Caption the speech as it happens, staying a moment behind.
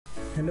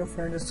Hello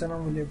friends,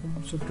 Assalamu Alaikum.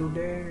 So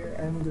today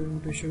I am going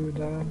to show you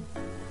the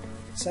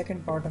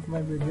second part of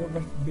my video,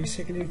 but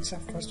basically it's a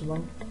first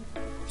one.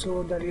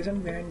 So the reason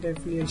behind the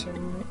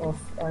affiliation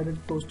of I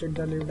did posted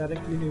the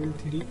directly level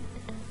 3.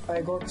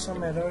 I got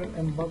some error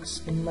and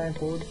bugs in my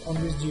code on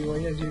this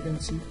GUI as you can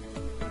see.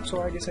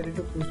 So I decided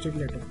to post it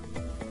later.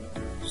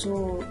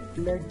 So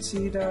let's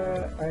see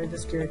I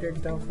just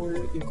created the full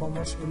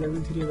e-commerce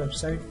level 3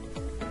 website.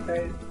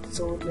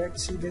 So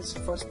let's see this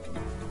first.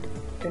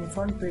 In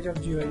front page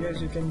of GUI,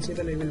 as you can see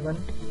the level 1.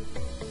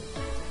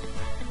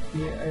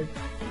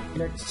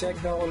 Let's check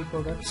the all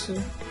products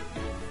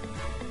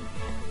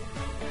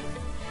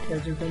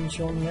as you can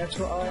show here.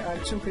 So I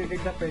also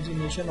created the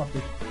pagination of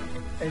it.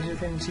 As you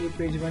can see,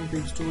 page 1,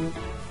 page 2,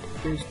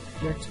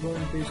 let's go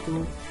on page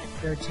 2.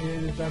 Let's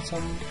see there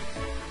some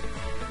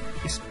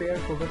spare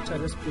products I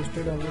just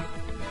posted on it,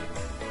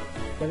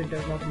 but it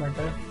does not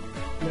matter.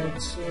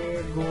 Let's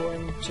go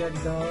and check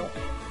the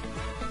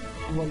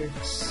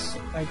wallets.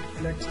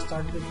 Let's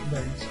start with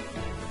belts.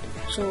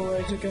 So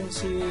as you can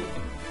see,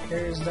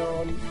 here is the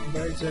all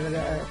belts that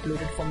I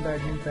uploaded from the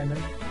admin panel.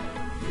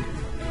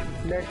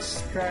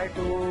 Let's try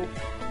to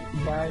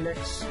buy.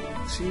 Let's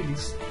see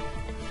this.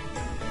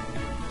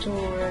 So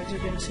as you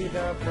can see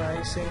the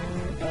pricing,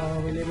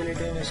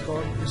 availability and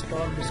stock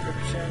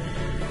description.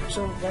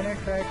 So when I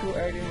try to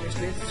add in this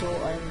list, so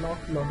I am not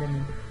logging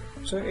in.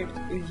 So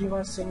he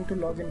was saying to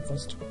log in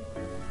first.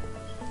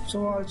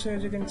 So also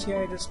as you can see,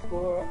 I just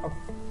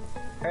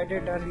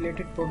added our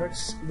related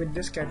products with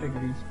this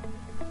category.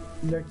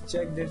 Let's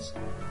check this.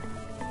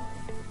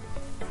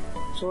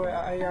 So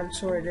I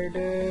also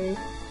added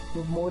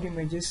more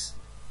images.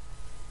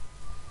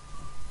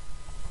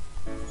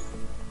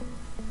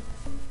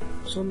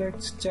 So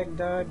let's check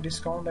the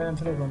discount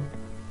and another one.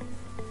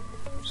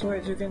 So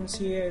as you can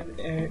see,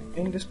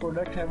 in this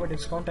product I have a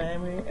discount. I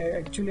am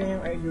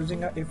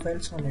using a if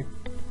else on it.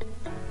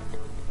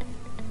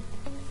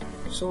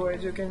 So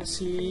as you can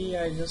see,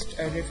 I just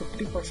added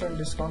 50%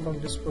 discount on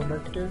this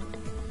product.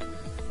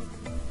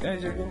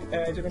 As you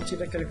can see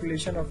the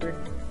calculation of it,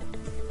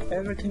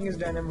 everything is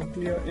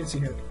dynamically is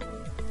here.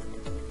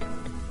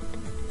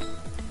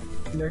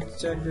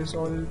 Let's check this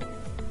all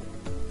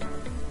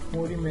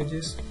more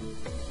images.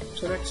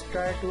 So let's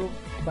try to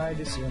buy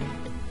this one.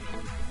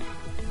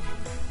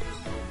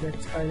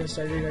 I just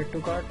added add to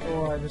cart.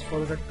 I just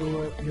forgot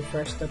to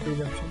refresh the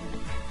page option.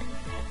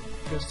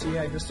 Just see,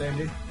 I just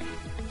added.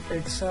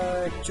 It's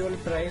actual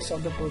price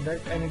of the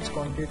product and its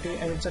quantity,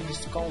 and it's a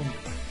discount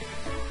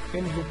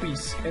in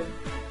rupees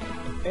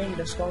and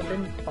discount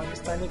in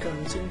Pakistani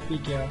currency in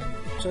PKR.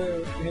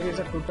 So here is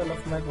a total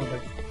of my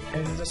product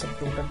and it's a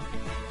subtotal.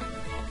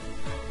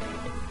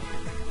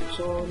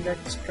 So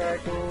let's try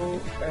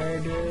to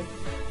add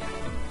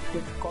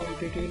with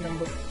quantity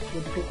number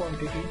with 2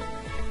 quantity.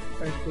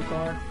 Add to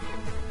cart.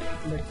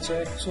 Let's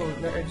check. So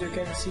as you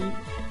can see.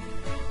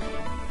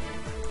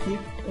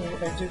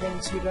 As you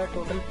can see the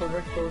total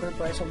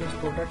price of this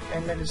product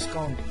and the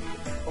discount,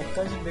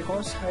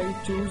 because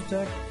I choose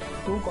the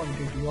 2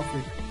 quantity of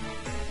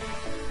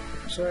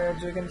it. So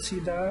as you can see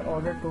the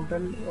order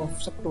total of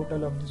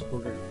subtotal of this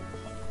product.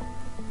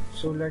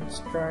 So let's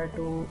try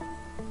to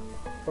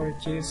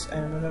purchase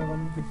another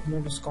one with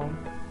no discount.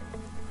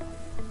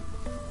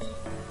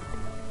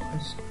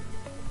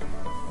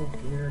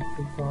 Okay, add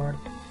to cart.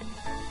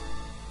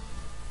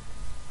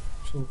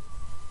 So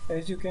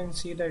as you can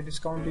see the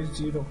discount is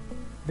 0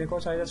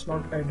 because I just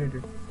not added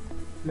it.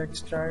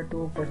 Let's try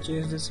to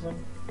purchase this one.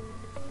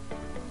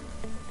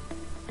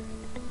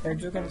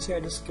 As you can see, I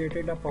just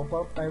created a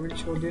pop-up. I will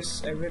show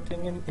this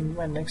everything in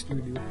my next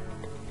video.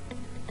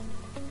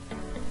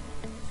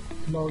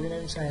 Login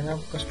and sign up,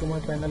 customer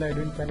panel,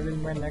 admin panel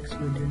in my next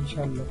video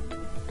inshallah.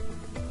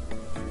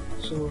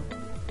 So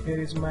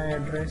here is my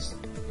address.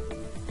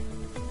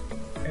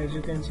 As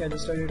you can see, I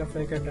just added a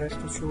fake address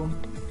to show.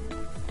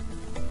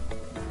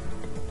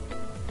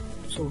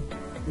 So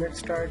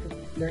let's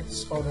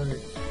order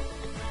it.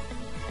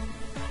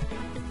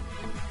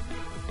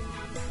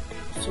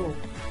 So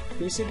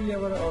basically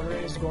our order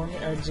is gone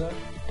at the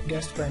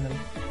guest panel,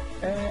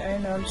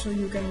 and also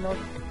you cannot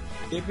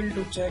able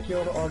to check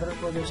your order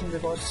progression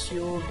because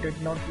you did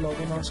not log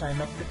in or sign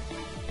up.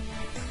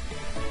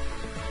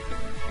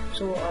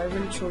 So I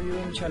will show you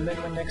inshallah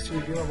in my next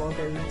video about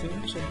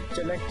everything.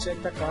 So let's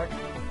check the cart.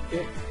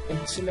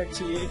 Let's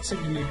see it's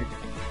deleted.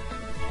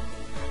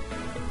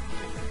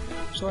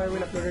 So I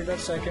will upload the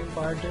second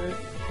part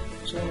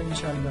soon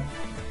inshallah.